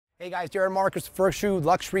Hey guys, Darin Marques, First Shoe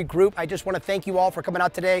Luxury Group. I just want to thank you all for coming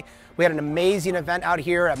out today. We had an amazing event out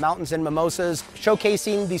here at Mountains and Mimosas,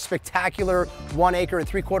 showcasing the spectacular 1 acre and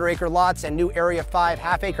 3/4 acre lots and new Area 5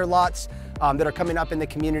 half-acre lots that are coming up in the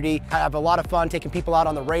community. I have a lot of fun taking people out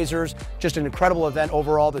on the razors. Just an incredible event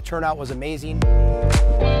overall. The turnout was amazing.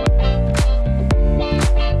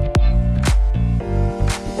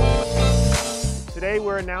 Today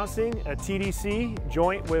we're announcing a TDC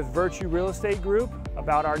joint with Virtue Real Estate Group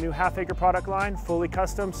about our new half-acre product line, fully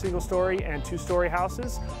custom single-story and two-story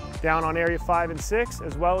houses down on Area 5 and 6,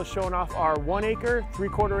 as well as showing off our 1 acre,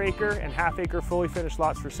 3/4 acre, and half-acre fully finished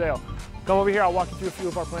lots for sale. Come over here, I'll walk you through a few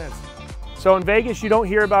of our plans. So in Vegas, you don't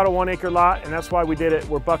hear about a 1 acre lot, and that's why we did it.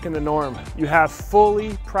 We're bucking the norm. You have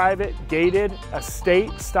fully private gated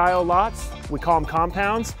estate-style lots. We call them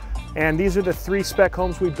compounds. And these are the 3 spec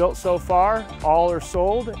homes we've built so far. All are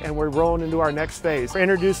sold, and we're rolling into our next phase. We're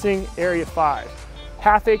introducing Area 5.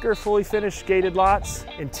 Half-acre, fully finished gated lots,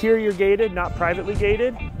 interior gated, not privately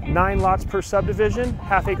gated, 9 lots per subdivision,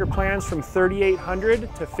 half-acre plans from 3,800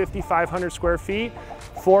 to 5,500 square feet,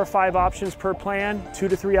 4 or 5 options per plan, 2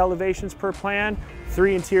 to 3 elevations per plan,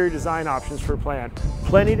 3 interior design options per plan.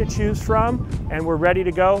 Plenty to choose from, and we're ready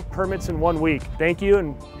to go. Permits in 1 week. Thank you,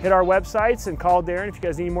 and hit our websites and call Darin if you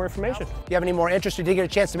guys need more information. If you have any more interest or did get a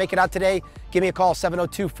chance to make it out today, give me a call,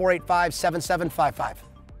 702-485-7755.